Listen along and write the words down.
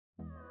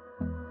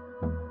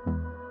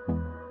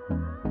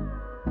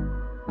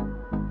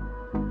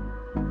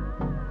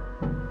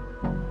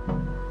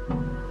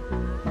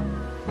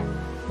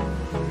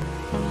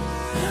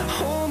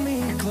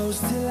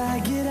close till I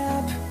get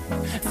up.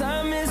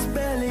 Time is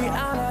barely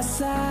on our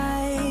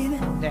side.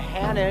 To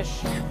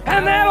Hanish,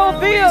 and that'll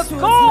be a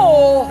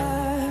goal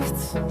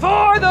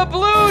for the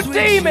Blue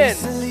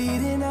Demons.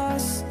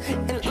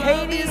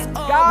 Katie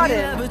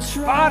Godden,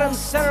 bottom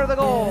center of the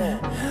goal.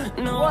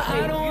 What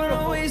a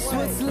beautiful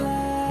play.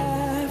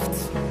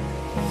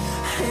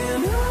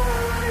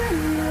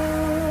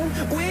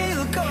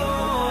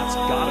 That's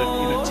Godden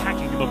in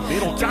attacking in the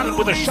middle. Godden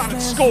with a shot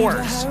and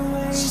scores.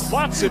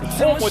 Slots it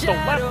home with the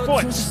left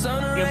foot in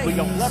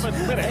the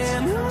 11th minute.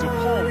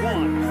 DePaul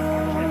won.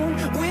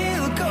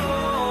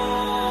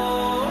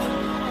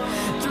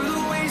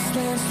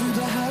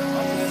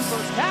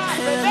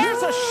 And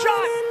there's a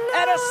shot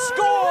and a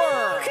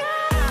score!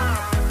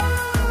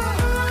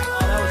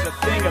 Oh, that was a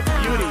thing of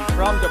beauty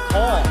from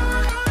DePaul.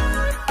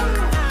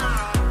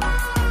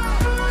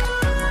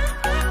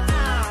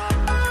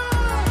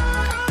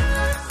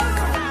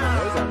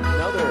 There's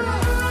another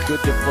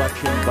good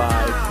deflection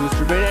by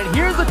Boosterman, and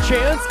here's a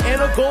chance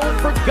and a goal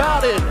for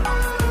Godden.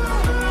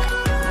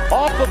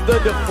 Off of the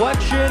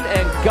deflection,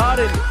 and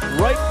Godden,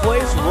 right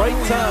place,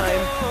 right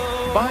time,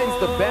 finds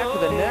the back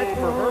of the net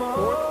for her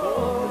fourth goal.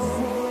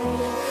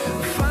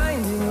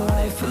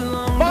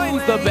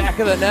 Finds the back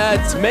of the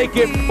nets, make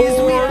it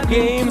 4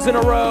 games in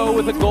a row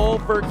with a goal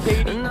for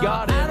Katie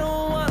Godden.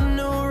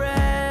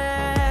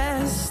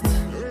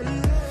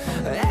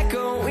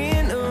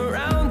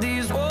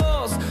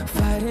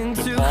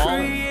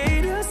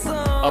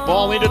 A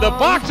ball into the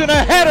box and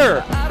a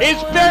header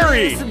is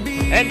buried.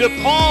 And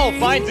DePaul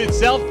finds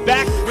itself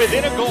back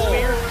within a goal.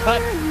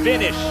 Clear-cut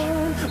finish.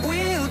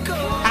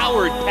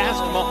 Howard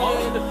past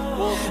Mahone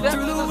will step to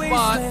the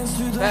spot,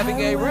 having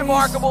a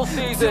remarkable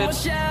season,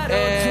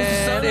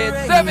 and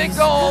it's 7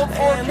 goals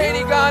for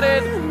Katie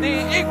Godden,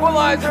 the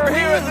equalizer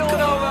here at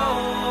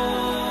Villanova.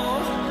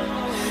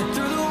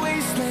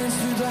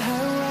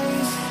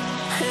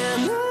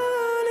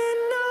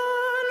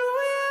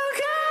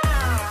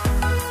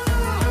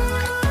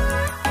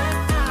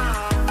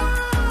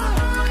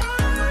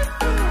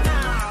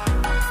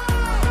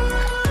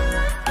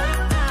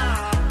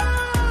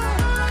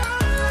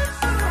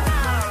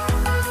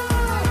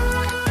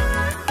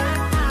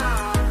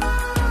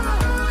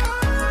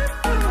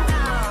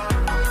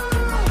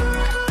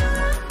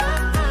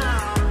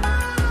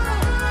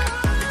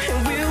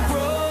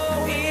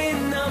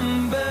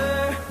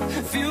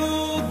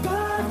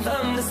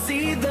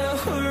 See the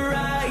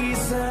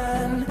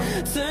horizon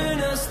turn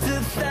us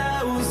to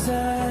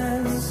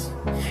thousands,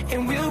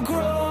 and we'll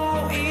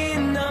grow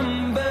in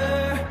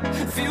number,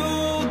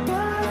 fueled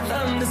by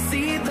them to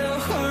see the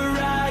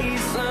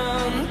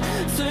horizon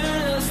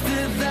turn us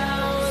to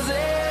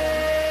thousands.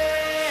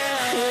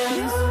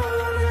 And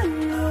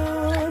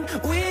on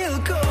we'll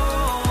go,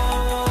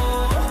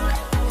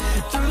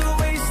 through the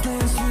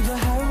wastelands, through the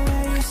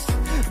highways,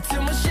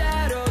 till my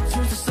shadow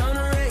turns to sun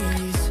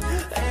rays.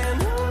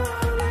 And on